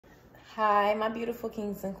Hi, my beautiful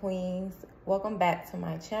kings and queens. Welcome back to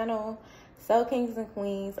my channel. So, kings and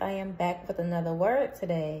queens, I am back with another word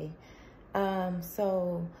today.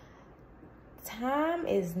 So time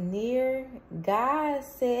is near. God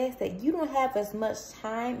says that you don't have as much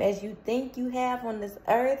time as you think you have on this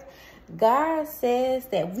earth. God says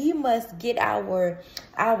that we must get our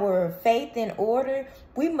faith in order.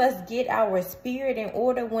 We must get our spirit in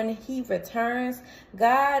order when he returns.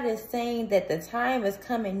 God is saying that the time is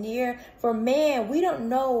coming near. For man, we don't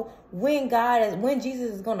know when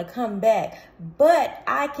Jesus is going to come back. But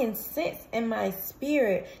I can sense in my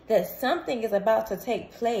spirit that something is about to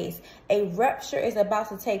take place. A rupture is about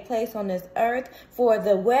to take place on this earth. For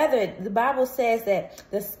the weather, the Bible says that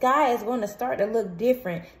the sky is going to start to look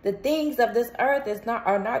different. The things of this earth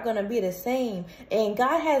are not going to be the same. And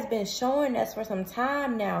God has been showing us for some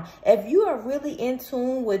time now. If you are really in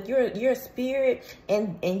tune with your spirit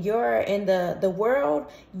and the world,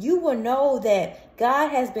 you will know that God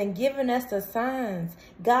has been giving us the signs.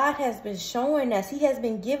 God has been showing us. He has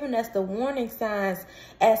been giving us the warning signs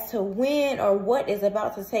as to when or what is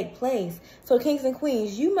about to take place. So, kings and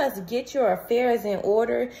queens, you must get your affairs in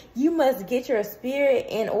order. You must get your spirit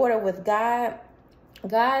in order with God.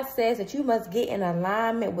 God says that you must get in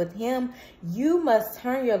alignment with him. You must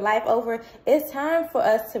turn your life over. It's time for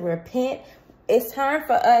us to repent. It's time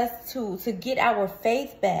for us to get our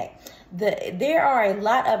faith back. There are a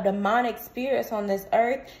lot of demonic spirits on this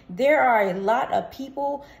earth. There are a lot of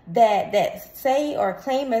people that say or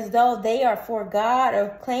claim as though they are for God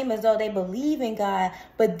or claim as though they believe in God.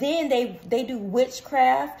 But then they do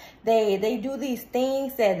witchcraft. They do these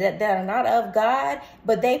things that are not of God,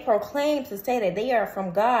 but they proclaim to say that they are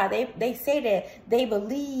from God. They say that they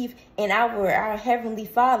believe in our Heavenly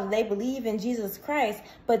Father. They believe in Jesus Christ,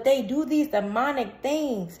 but they do these demonic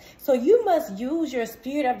things. So you must use your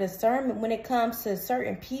spirit of discernment when it comes to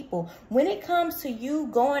certain people. When it comes to you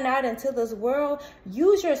going out into this world,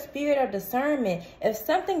 use your spirit of discernment. If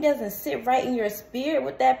something doesn't sit right in your spirit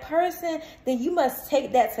with that person, then you must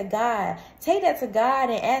take that to God. Take that to God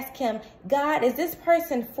and ask him, God, is this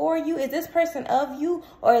person for you? Is this person of you,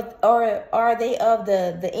 or are they of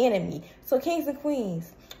the enemy? So, kings and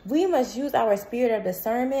queens, we must use our spirit of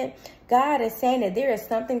discernment. God is saying that there is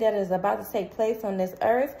something that is about to take place on this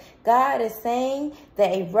earth. God is saying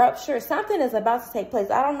that a rupture, something is about to take place.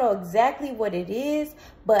 I don't know exactly what it is,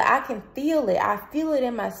 but I can feel it. I feel it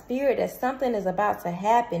in my spirit that something is about to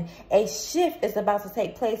happen. A shift is about to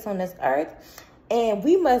take place on this earth. And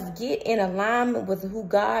we must get in alignment with who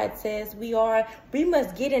God says we are. We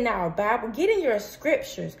must get in our Bible. Get in your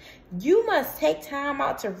scriptures. You must take time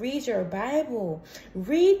out to read your Bible.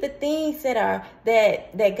 Read the things that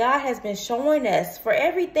God has been showing us. For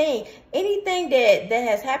everything, anything that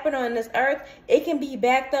has happened on this earth, it can be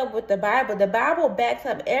backed up with the Bible. The Bible backs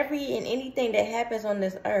up every and anything that happens on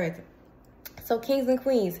this earth. So, kings and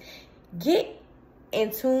queens, get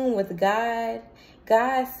in tune with God.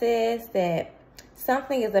 God says that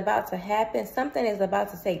something is about to happen. Something is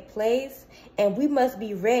about to take place. And we must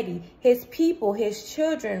be ready. His people, his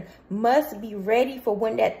children must be ready for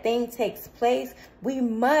when that thing takes place. We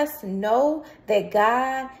must know that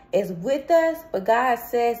God is with us. But God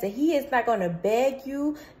says that he is not going to beg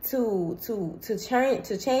you to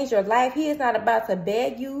change your life. He is not about to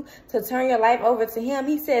beg you to turn your life over to him.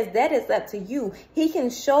 He says that is up to you. He can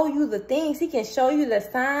show you the things. He can show you the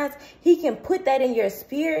signs. He can put that in your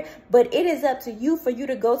spirit. But it is up to you for you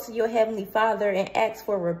to go to your Heavenly Father and ask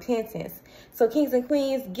for repentance. So, kings and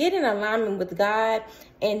queens, get in alignment with God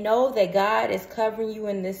and know that God is covering you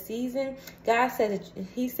in this season. God says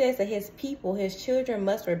he says that his people, his children,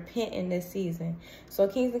 must repent in this season. So,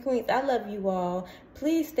 kings and queens, I love you all.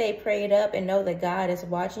 Please stay prayed up and know that God is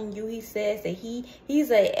watching you. He says that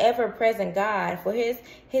he's an ever-present God. For his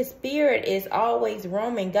spirit is always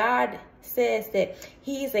roaming. God says that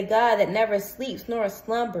he's a God that never sleeps nor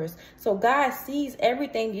slumbers. So God sees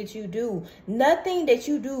everything that you do. Nothing that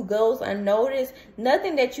you do goes unnoticed.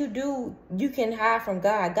 Nothing that you do you can hide from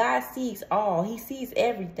God. God sees all. He sees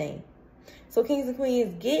everything. So, kings and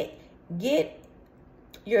queens, get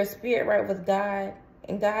your spirit right with God.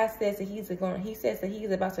 And God says that he's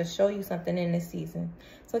about to show you something in this season.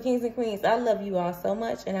 So, kings and queens, I love you all so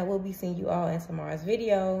much, and I will be seeing you all in tomorrow's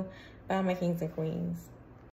video. Bye, my kings and queens.